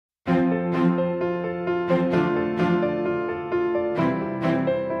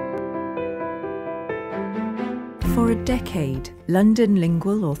For a decade, London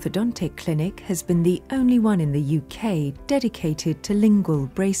Lingual Orthodontic Clinic has been the only one in the UK dedicated to lingual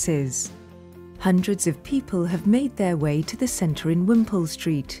braces. Hundreds of people have made their way to the centre in Wimpole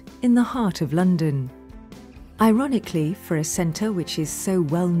Street, in the heart of London. Ironically, for a centre which is so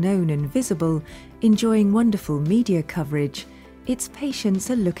well known and visible, enjoying wonderful media coverage, its patients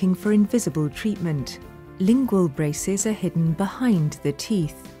are looking for invisible treatment. Lingual braces are hidden behind the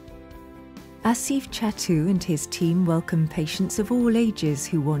teeth. Asif Chatu and his team welcome patients of all ages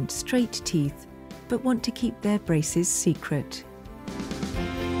who want straight teeth, but want to keep their braces secret.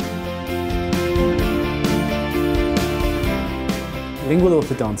 Lingual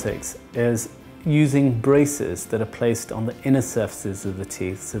orthodontics is using braces that are placed on the inner surfaces of the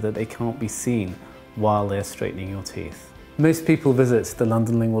teeth so that they can't be seen while they're straightening your teeth. Most people visit the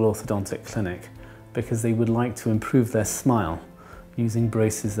London Lingual Orthodontic Clinic because they would like to improve their smile using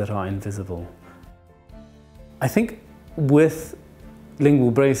braces that are invisible. I think with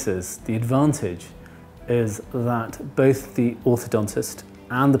lingual braces, the advantage is that both the orthodontist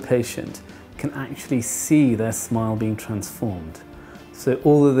and the patient can actually see their smile being transformed. So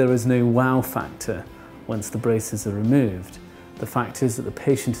although there is no wow factor once the braces are removed, the fact is that the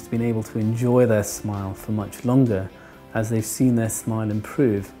patient has been able to enjoy their smile for much longer as they've seen their smile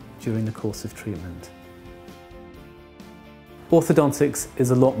improve during the course of treatment. Orthodontics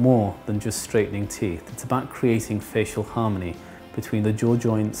is a lot more than just straightening teeth. It's about creating facial harmony between the jaw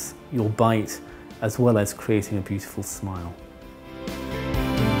joints, your bite, as well as creating a beautiful smile.